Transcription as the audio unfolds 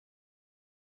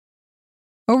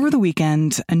Over the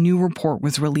weekend, a new report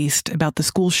was released about the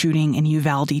school shooting in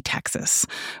Uvalde, Texas,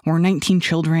 where 19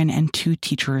 children and 2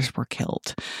 teachers were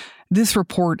killed. This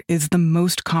report is the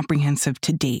most comprehensive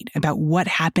to date about what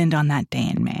happened on that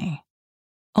day in May.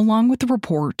 Along with the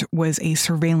report was a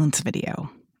surveillance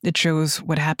video. It shows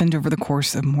what happened over the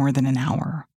course of more than an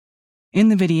hour. In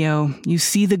the video, you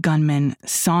see the gunman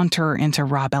saunter into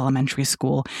Robb Elementary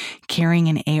School carrying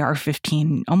an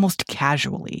AR-15 almost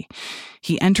casually.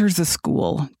 He enters the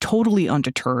school, totally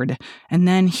undeterred, and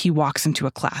then he walks into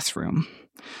a classroom.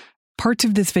 Parts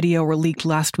of this video were leaked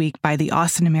last week by the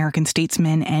Austin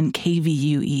American-Statesman and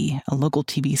KVUE, a local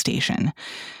TV station.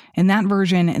 In that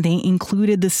version, they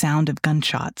included the sound of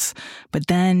gunshots, but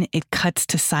then it cuts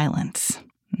to silence.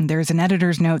 There's an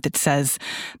editor's note that says,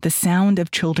 "The sound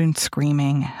of children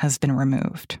screaming has been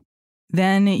removed."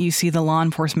 Then you see the law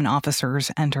enforcement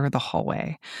officers enter the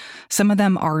hallway. Some of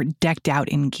them are decked out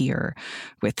in gear.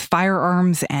 With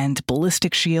firearms and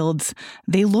ballistic shields,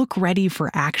 they look ready for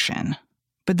action.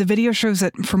 But the video shows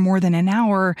that for more than an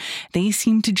hour, they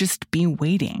seem to just be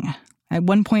waiting. At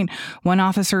one point, one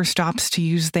officer stops to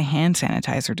use the hand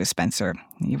sanitizer dispenser.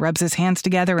 He rubs his hands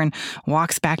together and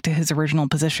walks back to his original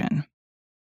position.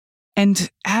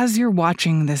 And as you're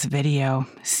watching this video,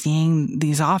 seeing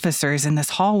these officers in this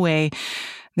hallway,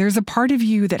 there's a part of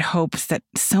you that hopes that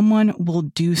someone will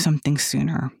do something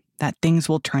sooner, that things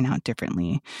will turn out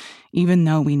differently, even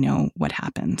though we know what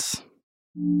happens.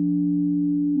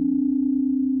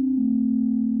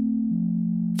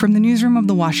 From the newsroom of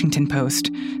The Washington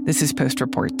Post, this is Post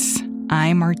Reports.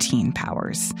 I'm Martine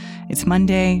Powers. It's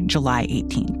Monday, July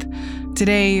 18th.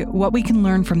 Today, what we can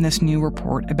learn from this new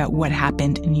report about what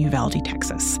happened in Uvalde,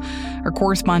 Texas. Our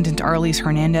correspondent Arlis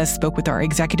Hernandez spoke with our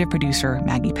executive producer,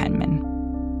 Maggie Penman.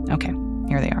 Okay,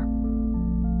 here they are.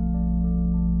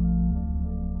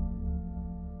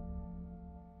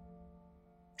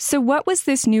 So what was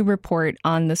this new report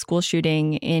on the school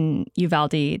shooting in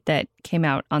Uvalde that came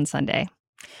out on Sunday?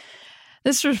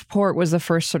 This report was the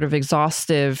first sort of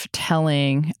exhaustive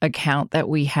telling account that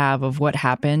we have of what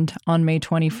happened on May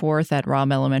 24th at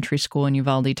Robb Elementary School in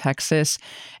Uvalde, Texas.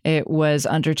 It was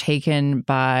undertaken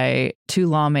by 2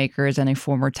 lawmakers and a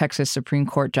former Texas Supreme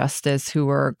Court justice who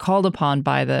were called upon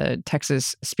by the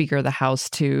Texas Speaker of the House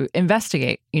to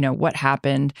investigate, what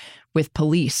happened with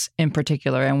police in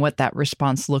particular and what that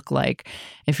response looked like.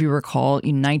 If you recall,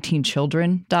 19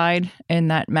 children died in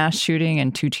that mass shooting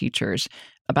and 2 teachers.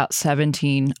 About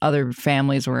 17 other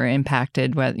families were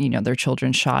impacted with, their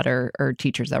children shot or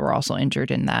teachers that were also injured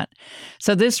in that.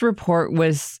 So this report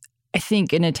was, I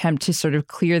think, an attempt to sort of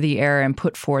clear the air and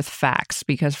put forth facts,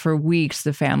 because for weeks,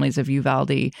 the families of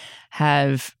Uvalde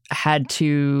have had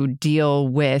to deal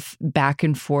with back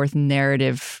and forth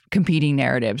competing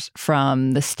narratives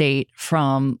from the state,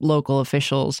 from local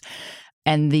officials.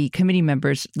 And the committee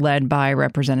members, led by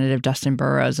Representative Dustin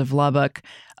Burrows of Lubbock,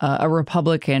 a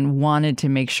Republican, wanted to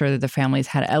make sure that the families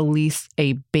had at least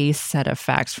a base set of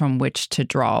facts from which to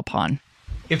draw upon.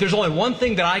 If there's only one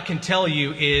thing that I can tell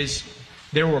you is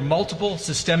there were multiple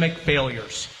systemic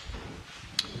failures.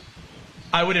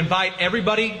 I would invite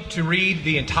everybody to read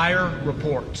the entire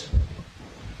report.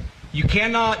 You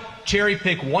cannot cherry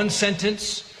pick one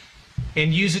sentence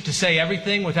and use it to say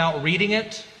everything without reading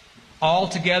it all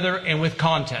together and with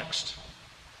context.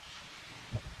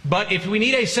 But if we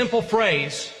need a simple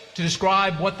phrase to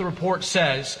describe what the report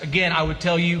says, again, I would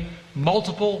tell you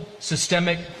multiple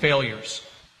systemic failures.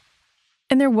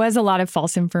 And there was a lot of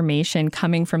false information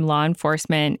coming from law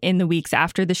enforcement in the weeks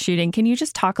after the shooting. Can you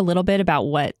just talk a little bit about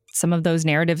what some of those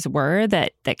narratives were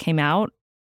that came out?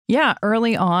 Yeah,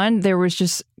 early on, there was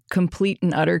just complete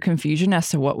and utter confusion as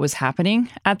to what was happening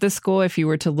at the school. If you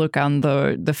were to look on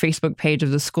the Facebook page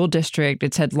of the school district,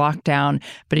 it said lockdown,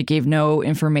 but it gave no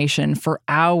information for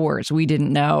hours. We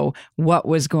didn't know what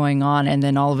was going on. And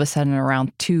then all of a sudden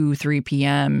around 3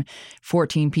 p.m.,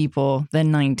 14 people,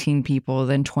 then 19 people,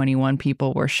 then 21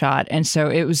 people were shot. And so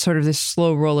it was sort of this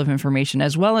slow roll of information,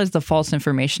 as well as the false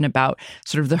information about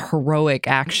sort of the heroic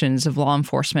actions of law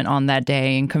enforcement on that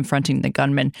day in confronting the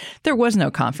gunman. There was no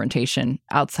confrontation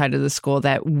outside of the school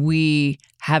that we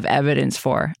have evidence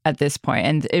for at this point.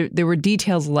 And there were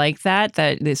details like that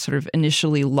they sort of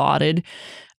initially lauded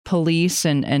police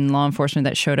and law enforcement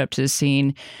that showed up to the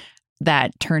scene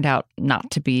that turned out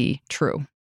not to be true.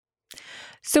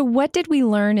 So what did we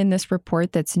learn in this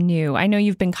report that's new? I know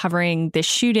you've been covering the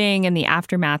shooting and the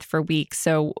aftermath for weeks.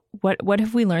 So what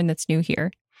have we learned that's new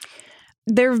here?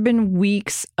 There have been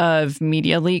weeks of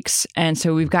media leaks, and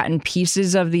so we've gotten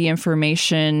pieces of the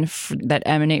information that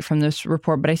emanate from this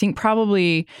report. But I think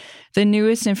probably the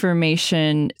newest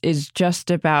information is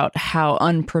just about how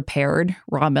unprepared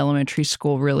Robb Elementary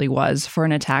School really was for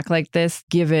an attack like this,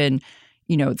 given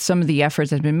some of the efforts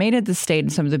that have been made at the state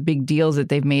and some of the big deals that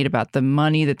they've made about the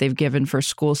money that they've given for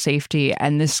school safety.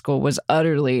 And this school was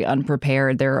utterly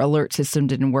unprepared. Their alert system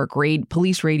didn't work.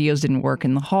 Police radios didn't work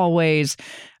in the hallways.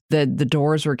 The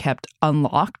doors were kept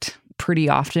unlocked pretty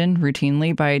often,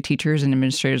 routinely, by teachers and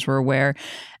administrators were aware.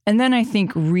 And then I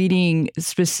think reading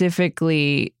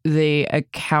specifically the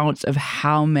accounts of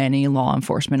how many law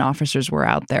enforcement officers were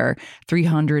out there,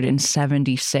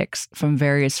 376 from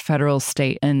various federal,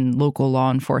 state, and local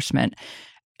law enforcement,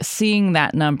 seeing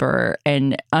that number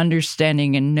and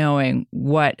understanding and knowing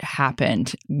what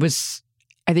happened was,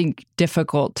 I think,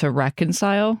 difficult to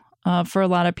reconcile. For a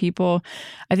lot of people.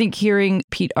 I think hearing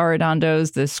Pete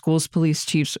Arredondo's, the school's police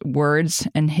chief's words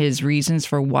and his reasons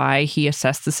for why he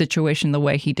assessed the situation the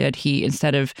way he did, he,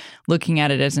 instead of looking at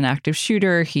it as an active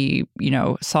shooter, he,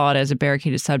 saw it as a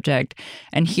barricaded subject.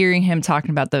 And hearing him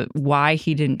talking about why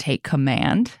he didn't take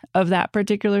command of that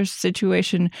particular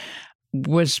situation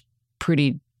was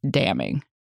pretty damning.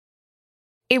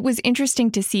 It was interesting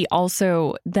to see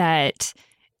also that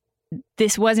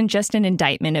this wasn't just an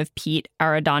indictment of Pete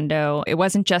Arredondo. It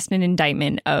wasn't just an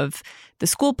indictment of the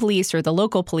school police or the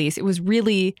local police. It was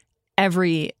really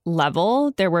every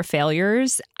level. There were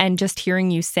failures. And just hearing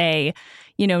you say,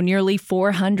 nearly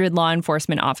 400 law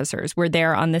enforcement officers were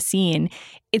there on the scene.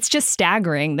 It's just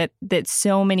staggering that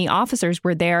so many officers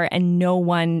were there and no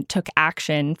one took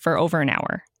action for over an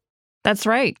hour. That's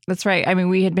right. That's right. I mean,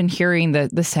 we had been hearing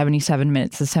the 77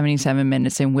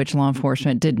 minutes in which law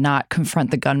enforcement did not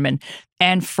confront the gunman.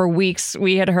 And for weeks,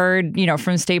 we had heard,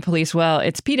 from state police, well,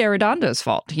 it's Pete Arredondo's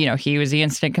fault. He was the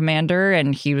incident commander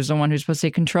and he was the one who's supposed to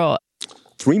take control.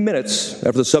 3 minutes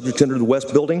after the subject entered the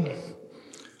West Building,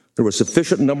 there was a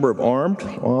sufficient number of armed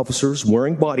officers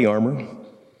wearing body armor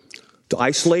to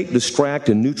isolate, distract,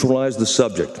 and neutralize the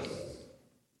subject.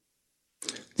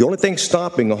 The only thing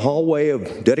stopping a hallway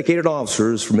of dedicated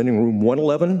officers from entering room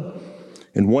 111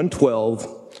 and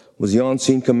 112 was the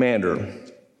on-scene commander,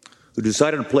 who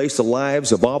decided to place the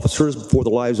lives of officers before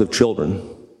the lives of children.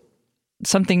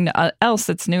 Something else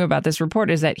that's new about this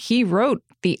report is that he wrote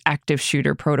the active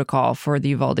shooter protocol for the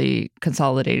Uvalde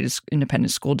Consolidated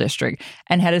Independent School District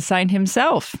and had assigned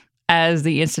himself as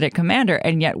the incident commander.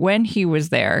 And yet when he was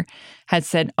there, had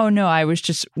said, oh, no, I was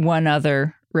just one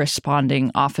other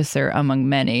responding officer among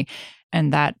many.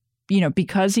 And that,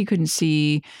 because he couldn't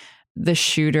see the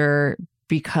shooter,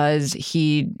 because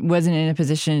he wasn't in a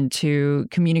position to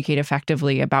communicate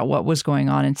effectively about what was going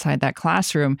on inside that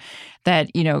classroom, that,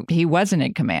 he wasn't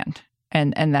in command.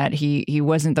 And that he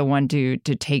wasn't the one to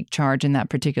take charge in that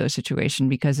particular situation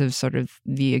because of sort of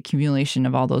the accumulation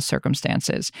of all those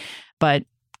circumstances. But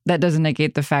that doesn't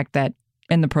negate the fact that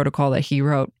in the protocol that he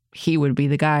wrote, he would be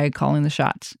the guy calling the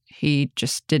shots. He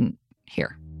just didn't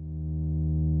hear.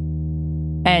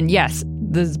 And yes,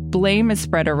 the blame is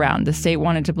spread around. The state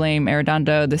wanted to blame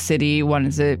Arredondo. The city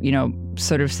wanted to,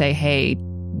 sort of say, hey,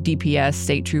 DPS,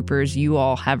 state troopers, you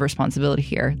all have responsibility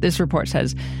here. This report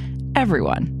says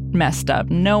everyone messed up.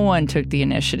 No one took the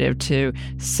initiative to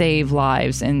save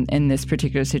lives in this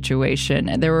particular situation.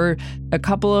 And there were a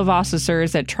couple of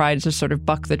officers that tried to sort of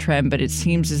buck the trend, but it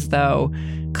seems as though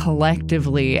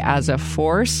collectively as a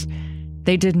force,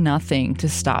 they did nothing to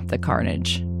stop the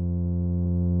carnage.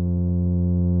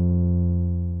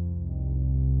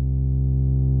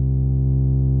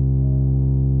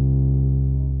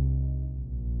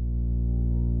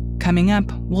 Coming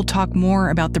up, we'll talk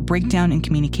more about the breakdown in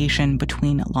communication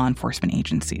between law enforcement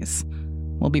agencies.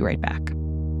 We'll be right back.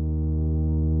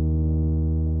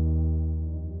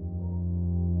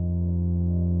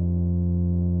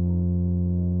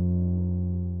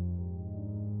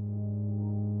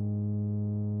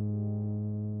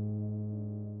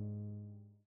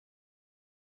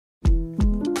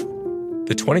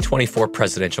 The 2024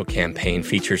 presidential campaign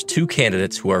features two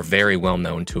candidates who are very well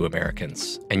known to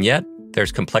Americans. And yet,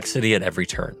 there's complexity at every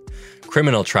turn.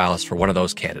 Criminal trials for one of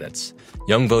those candidates.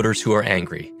 Young voters who are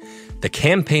angry. The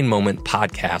Campaign Moment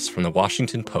podcast from the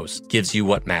Washington Post gives you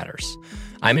what matters.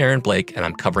 I'm Aaron Blake, and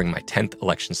I'm covering my 10th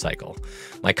election cycle.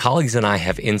 My colleagues and I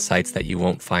have insights that you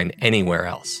won't find anywhere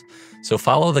else. So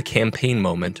follow The Campaign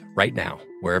Moment right now,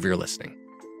 wherever you're listening.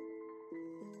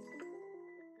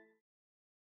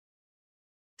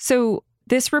 So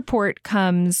this report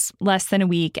comes less than a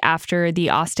week after the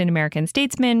Austin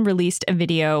American-Statesman released a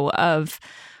video of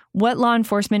what law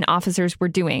enforcement officers were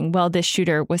doing while this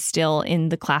shooter was still in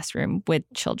the classroom with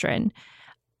children.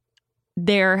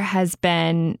 There has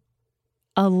been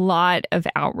a lot of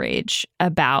outrage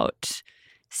about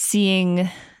seeing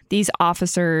these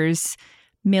officers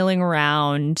milling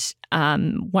around.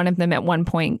 One of them at one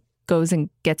point goes and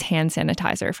gets hand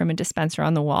sanitizer from a dispenser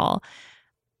on the wall.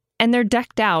 And they're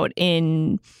decked out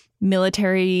in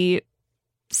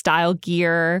military-style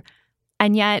gear,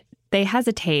 and yet they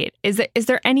hesitate. Is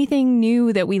there anything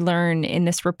new that we learn in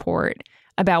this report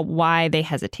about why they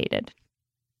hesitated?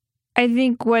 I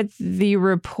think what the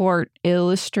report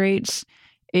illustrates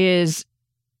is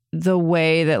the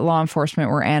way that law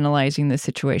enforcement were analyzing the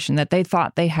situation, that they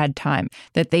thought they had time,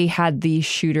 that they had the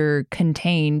shooter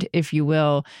contained, if you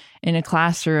will, in a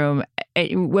classroom.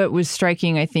 What was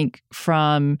striking, I think,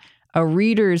 from a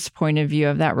reader's point of view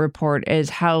of that report is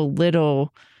how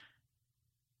little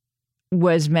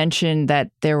was mentioned that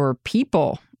there were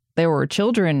people, there were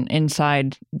children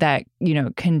inside that,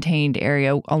 contained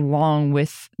area along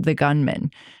with the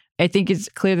gunman. I think it's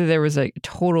clear that there was a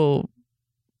total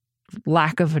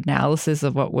lack of analysis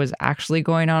of what was actually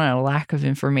going on and a lack of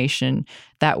information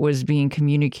that was being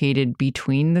communicated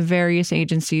between the various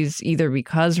agencies, either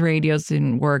because radios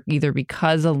didn't work, either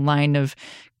because a line of,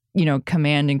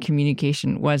 command and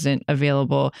communication wasn't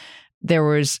available. There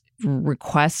was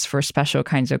requests for special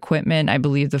kinds of equipment. I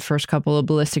believe the first couple of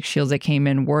ballistic shields that came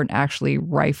in weren't actually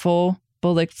rifle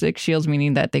ballistic shields,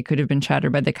 meaning that they could have been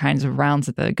shattered by the kinds of rounds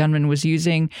that the gunman was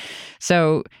using.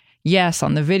 So yes,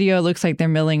 on the video, it looks like they're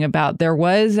milling about. There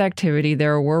was activity.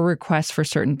 There were requests for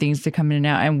certain things to come in and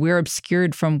out. And we're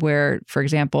obscured from where, for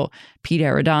example, Pete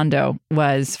Arredondo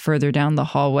was further down the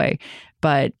hallway.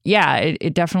 But yeah,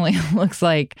 it definitely looks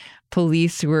like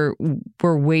police were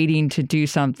waiting to do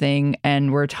something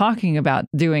and were talking about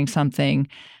doing something.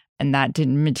 And that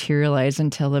didn't materialize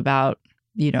until about,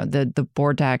 the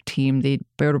BORTAC team, the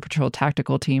Border Patrol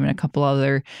Tactical Team, and a couple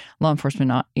other law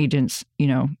enforcement agents,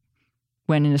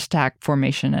 went in a stack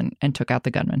formation and took out the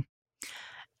gunman.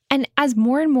 And as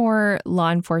more and more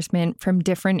law enforcement from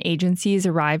different agencies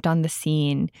arrived on the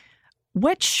scene,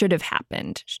 what should have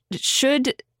happened?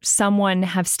 Should someone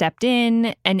have stepped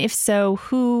in? And if so,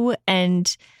 who?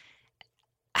 And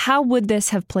how would this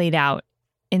have played out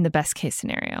in the best case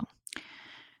scenario?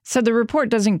 So the report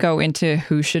doesn't go into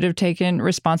who should have taken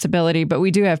responsibility, but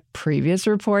we do have previous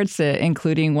reports,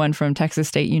 including one from Texas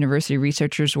State University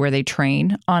researchers where they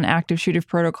train on active shooter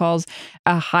protocols.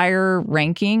 A higher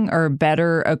ranking or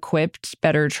better equipped,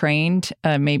 better trained,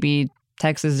 maybe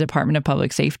Texas Department of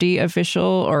Public Safety official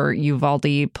or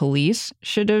Uvalde police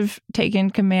should have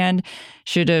taken command,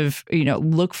 should have,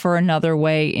 looked for another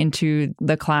way into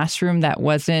the classroom that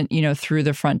wasn't, through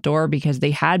the front door, because they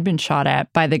had been shot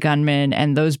at by the gunman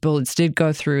and those bullets did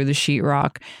go through the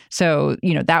sheetrock. So,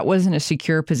 that wasn't a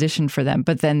secure position for them.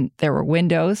 But then there were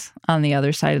windows on the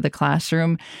other side of the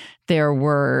classroom. There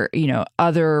were,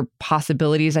 other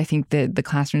possibilities. I think that the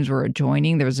classrooms were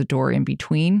adjoining. There was a door in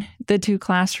between the two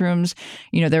classrooms.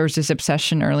 There was this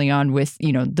obsession early on with,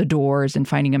 the doors and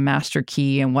finding a master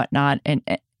key and whatnot. And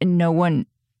no one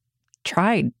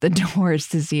tried the doors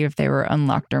to see if they were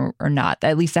unlocked or not.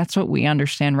 At least that's what we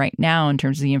understand right now in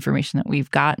terms of the information that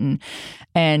we've gotten.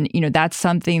 And, that's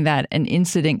something that an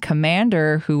incident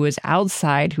commander who was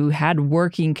outside, who had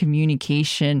working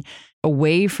communication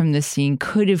away from the scene,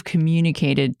 could have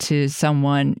communicated to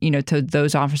someone, to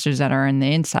those officers that are on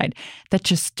the inside. That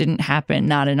just didn't happen.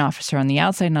 Not an officer on the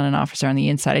outside, not an officer on the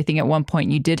inside. I think at one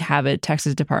point you did have a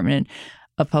Texas Department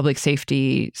of Public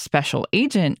Safety special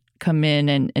agent come in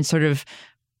and sort of,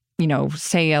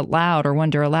 say aloud or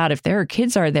wonder aloud, if there are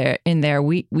kids in there,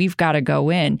 we've got to go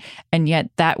in. And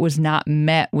yet that was not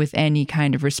met with any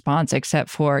kind of response except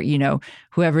for,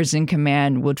 whoever's in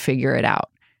command would figure it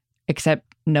out. Except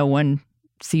no one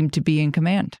seemed to be in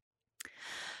command.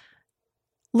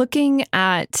 Looking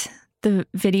at the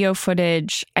video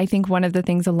footage, I think one of the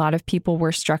things a lot of people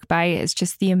were struck by is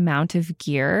just the amount of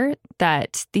gear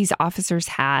that these officers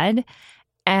had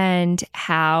and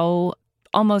how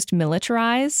almost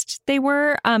militarized they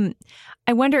were.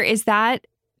 I wonder, is that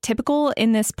typical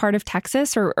in this part of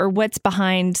Texas, or what's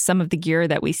behind some of the gear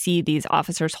that we see these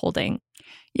officers holding?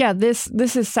 Yeah, this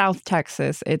is South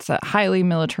Texas. It's a highly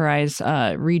militarized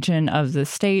region of the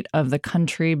state, of the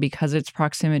country, because its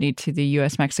proximity to the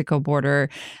U.S.-Mexico border.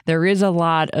 There is a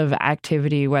lot of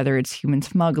activity, whether it's human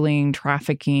smuggling,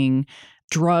 trafficking,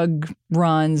 drug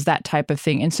runs, that type of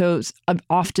thing. And so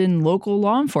often local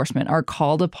law enforcement are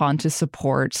called upon to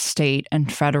support state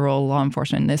and federal law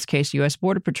enforcement, in this case, U.S.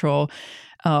 Border Patrol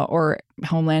or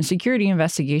Homeland Security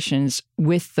investigations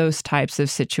with those types of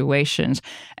situations.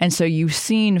 And so you've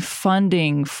seen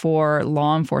funding for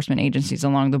law enforcement agencies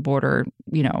along the border,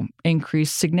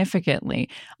 increase significantly,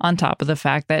 on top of the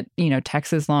fact that,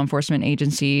 Texas law enforcement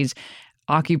agencies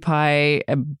occupy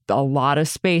a lot of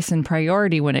space and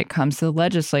priority when it comes to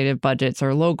legislative budgets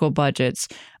or local budgets.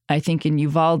 I think in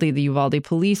Uvalde, the Uvalde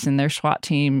police and their SWAT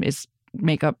team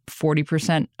make up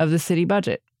 40% of the city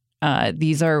budget.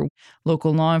 These are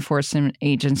local law enforcement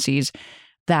agencies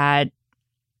that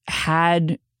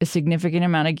had a significant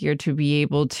amount of gear to be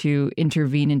able to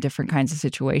intervene in different kinds of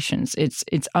situations.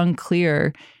 It's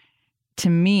unclear to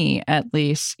me, at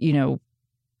least,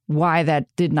 why that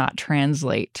did not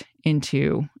translate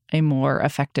into a more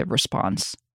effective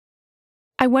response.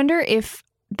 I wonder if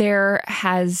there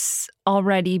has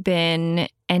already been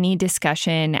any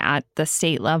discussion at the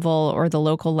state level or the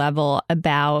local level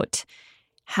about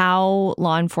how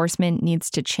law enforcement needs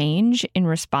to change in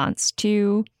response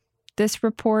to this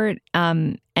report,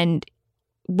 and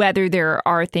whether there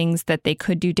are things that they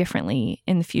could do differently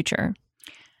in the future.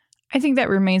 I think that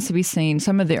remains to be seen.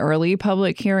 Some of the early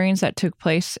public hearings that took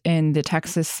place in the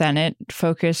Texas Senate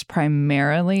focused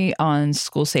primarily on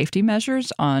school safety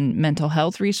measures, on mental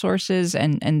health resources,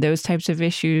 and those types of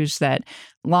issues that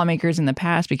lawmakers in the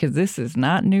past, because this is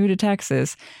not new to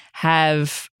Texas,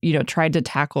 have, tried to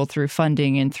tackle through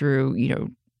funding and through,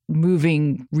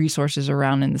 moving resources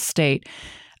around in the state.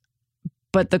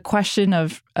 But the question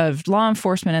of law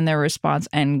enforcement and their response,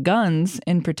 and guns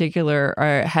in particular,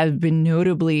 have been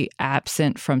notably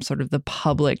absent from sort of the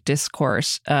public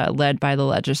discourse led by the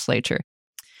legislature.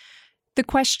 The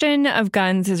question of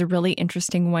guns is a really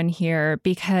interesting one here,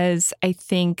 because I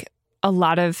think a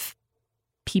lot of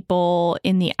people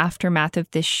in the aftermath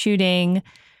of this shooting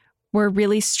were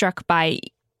really struck by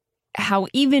how,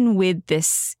 even with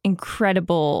this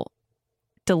incredible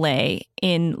delay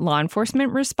in law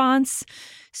enforcement response,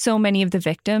 so many of the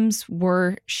victims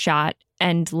were shot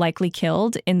and likely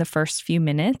killed in the first few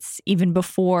minutes, even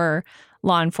before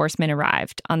law enforcement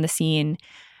arrived on the scene.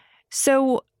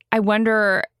 So I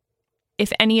wonder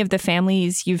if any of the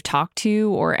families you've talked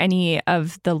to or any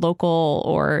of the local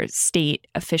or state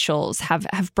officials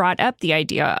have brought up the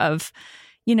idea of,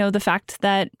 the fact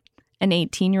that an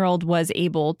 18-year-old was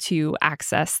able to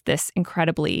access this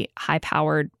incredibly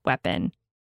high-powered weapon.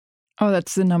 Oh,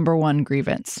 that's the number one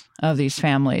grievance of these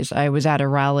families. I was at a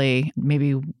rally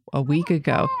maybe a week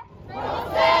ago. For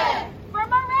Miranda! For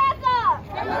Miranda!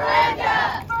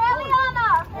 For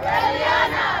Eliana! For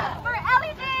Eliana! For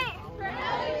Ellie G! For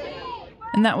Ellie G!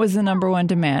 And that was the number one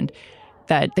demand,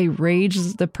 that they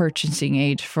raise the purchasing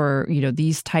age for,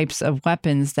 these types of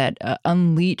weapons that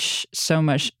unleash so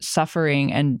much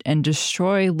suffering and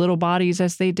destroy little bodies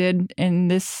as they did in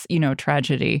this,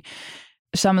 tragedy.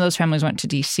 Some of those families went to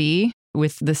D.C.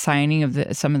 with the signing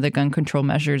of some of the gun control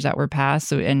measures that were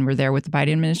passed and were there with the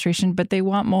Biden administration, but they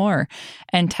want more.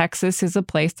 And Texas is a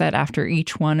place that after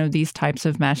each one of these types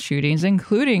of mass shootings,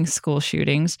 including school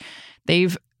shootings,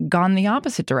 they've gone the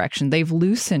opposite direction. They've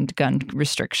loosened gun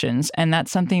restrictions. And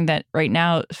that's something that right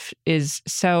now is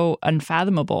so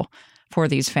unfathomable for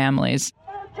these families.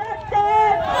 No justice!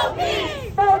 No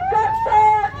peace! No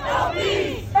justice! No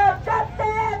peace! No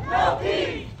justice! No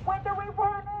peace! When do we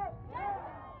want it?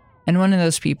 And one of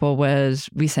those people was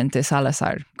Vicente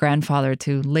Salazar, grandfather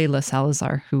to Layla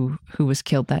Salazar, who was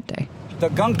killed that day. The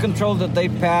gun control that they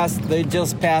passed, they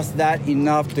just passed that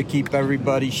enough to keep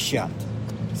everybody shut.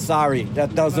 Sorry,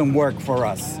 that doesn't work for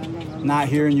us. Not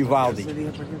here in Uvalde.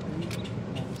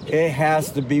 It has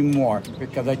to be more,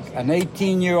 because an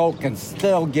 18-year-old can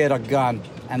still get a gun,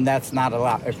 and that's not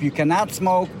allowed. If you cannot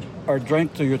smoke or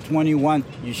drink till you're 21,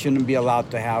 you shouldn't be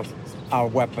allowed to have a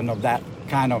weapon of that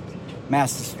kind of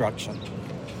mass destruction.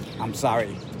 I'm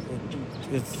sorry.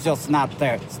 It's just not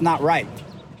there. It's not right.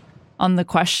 On the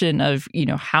question of,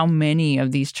 how many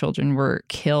of these children were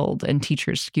killed, and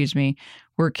teachers,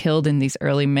 were killed in these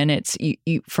early minutes,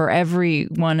 for every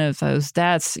one of those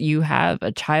deaths, you have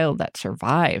a child that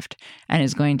survived and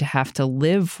is going to have to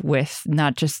live with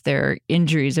not just their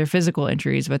injuries, their physical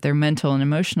injuries, but their mental and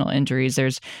emotional injuries.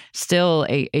 There's still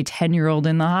a 10-year-old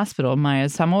in the hospital, Maya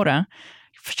Zamora,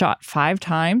 shot 5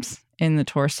 times in the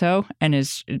torso and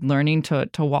is learning to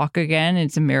walk again.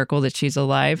 It's a miracle that she's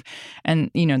alive.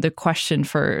 And, the question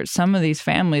for some of these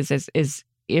families is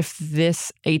if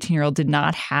this 18-year-old did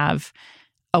not have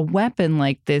a weapon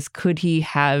like this,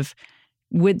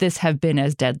 would this have been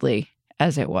as deadly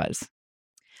as it was?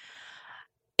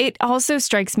 It also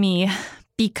strikes me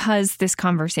because this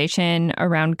conversation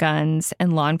around guns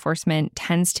and law enforcement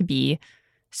tends to be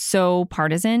so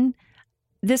partisan,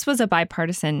 this was a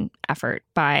bipartisan effort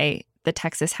by the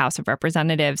Texas House of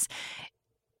Representatives.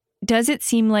 Does it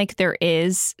seem like there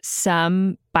is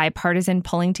some bipartisan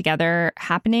pulling together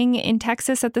happening in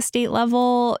Texas at the state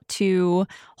level to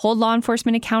hold law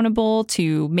enforcement accountable,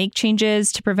 to make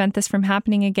changes to prevent this from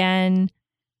happening again?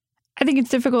 I think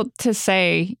it's difficult to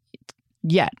say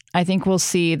yet. I think we'll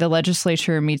see. The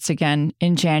legislature meets again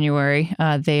in January.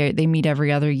 They meet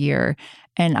every other year.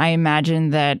 And I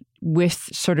imagine that with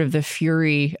sort of the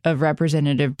fury of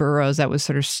Representative Burrows that was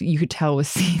sort of, you could tell was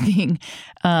seething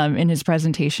in his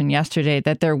presentation yesterday,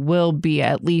 that there will be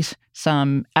at least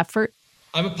some effort.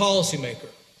 I'm a policymaker.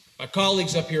 My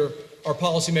colleagues up here are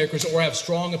policymakers or have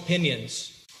strong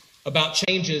opinions about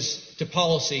changes to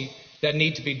policy that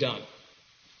need to be done.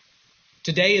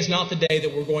 Today is not the day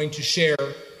that we're going to share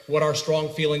what our strong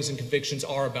feelings and convictions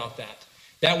are about that.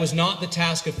 That was not the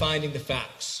task of finding the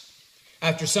facts.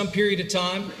 After some period of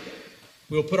time,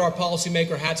 we will put our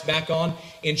policymaker hats back on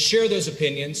and share those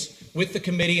opinions with the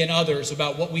committee and others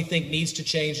about what we think needs to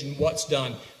change and what's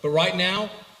done. But right now,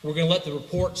 we're going to let the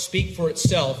report speak for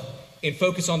itself and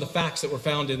focus on the facts that were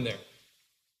found in there.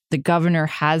 The governor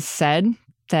has said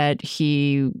that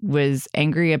he was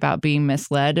angry about being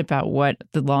misled about what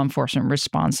the law enforcement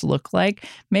response looked like.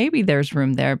 Maybe there's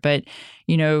room there, but,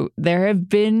 you know, there have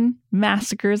been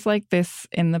massacres like this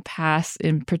in the past,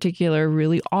 in particular,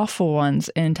 really awful ones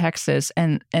in Texas,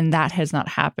 and that has not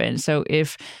happened. So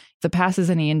if the past is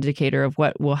any indicator of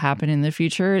what will happen in the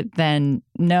future, then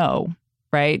no,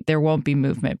 right? There won't be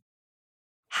movement.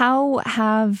 How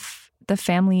have the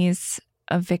families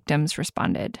of victims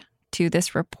responded to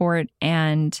this report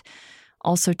and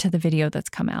also to the video that's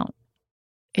come out?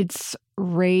 It's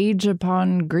rage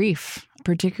upon grief,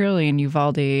 particularly in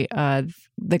Uvalde.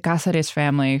 The Cáceres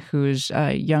family, whose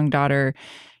young daughter,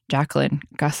 Jacqueline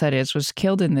Cáceres, was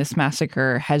killed in this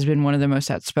massacre, has been one of the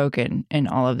most outspoken in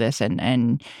all of this.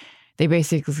 And they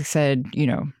basically said, you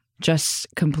know, just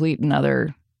complete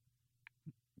another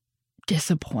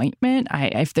disappointment.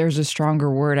 If there's a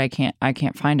stronger word, I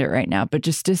can't find it right now, but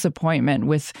just disappointment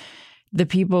with the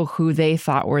people who they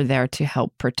thought were there to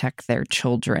help protect their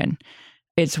children.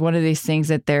 It's one of these things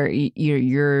that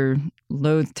you're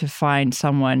loath to find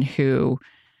someone who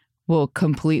will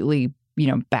completely, you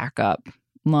know, back up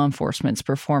law enforcement's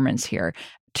performance here.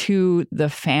 To the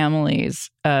families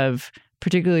of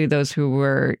particularly those who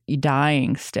were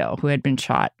dying still, who had been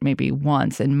shot maybe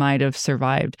once and might have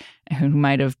survived, and who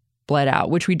might have bled out,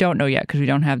 which we don't know yet because we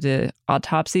don't have the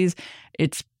autopsies.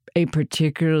 It's a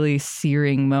particularly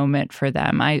searing moment for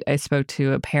them. I spoke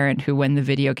to a parent who, when the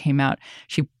video came out,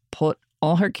 she pulled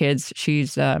all her kids.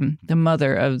 She's the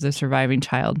mother of the surviving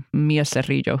child, Mia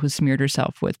Cerrillo, who smeared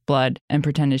herself with blood and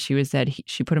pretended she was dead.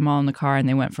 She put them all in the car and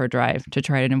they went for a drive to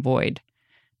try and avoid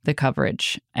the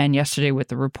coverage. And yesterday, with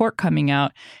the report coming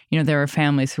out, you know, there are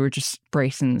families who are just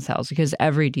bracing themselves because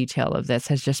every detail of this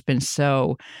has just been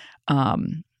so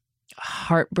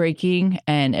heartbreaking.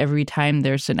 And every time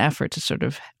there's an effort to sort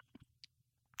of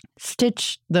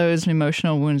stitch those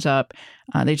emotional wounds up,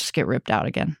 they just get ripped out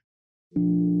again.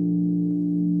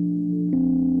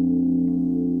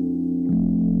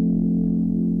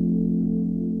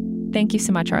 Thank you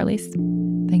so much, Arlise.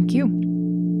 Thank you.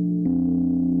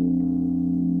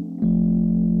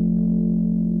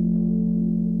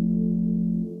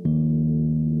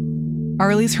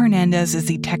 Arlise Hernandez is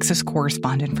the Texas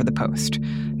correspondent for The Post.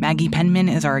 Maggie Penman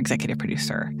is our executive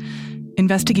producer.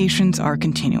 Investigations are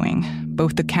continuing.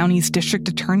 Both the county's district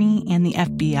attorney and the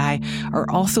FBI are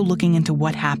also looking into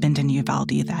what happened in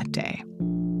Uvalde that day.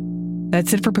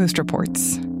 That's it for Post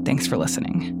Reports. Thanks for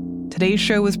listening. Today's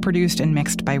show was produced and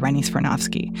mixed by Rennie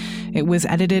Svirnovsky. It was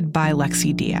edited by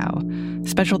Lexi Diao.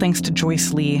 Special thanks to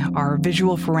Joyce Lee, our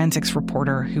visual forensics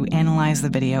reporter who analyzed the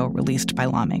video released by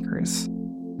lawmakers.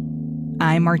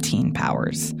 I'm Martine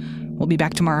Powers. We'll be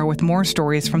back tomorrow with more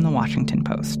stories from the Washington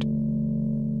Post.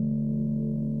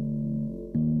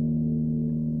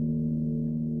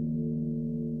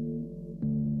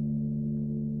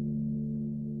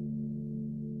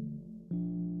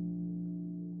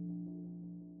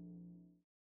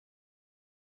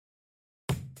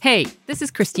 Hey, this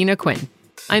is Christina Quinn.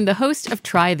 I'm the host of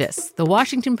Try This, the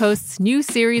Washington Post's new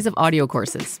series of audio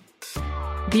courses.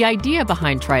 The idea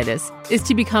behind Try This is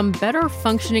to become better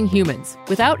functioning humans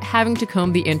without having to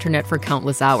comb the internet for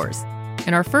countless hours.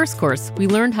 In our first course, we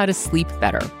learned how to sleep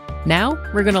better. Now,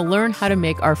 we're going to learn how to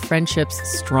make our friendships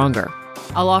stronger.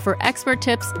 I'll offer expert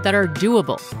tips that are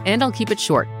doable, and I'll keep it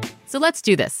short. So let's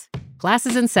do this. Class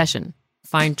is in session.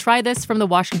 Find Try This from the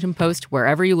Washington Post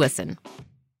wherever you listen.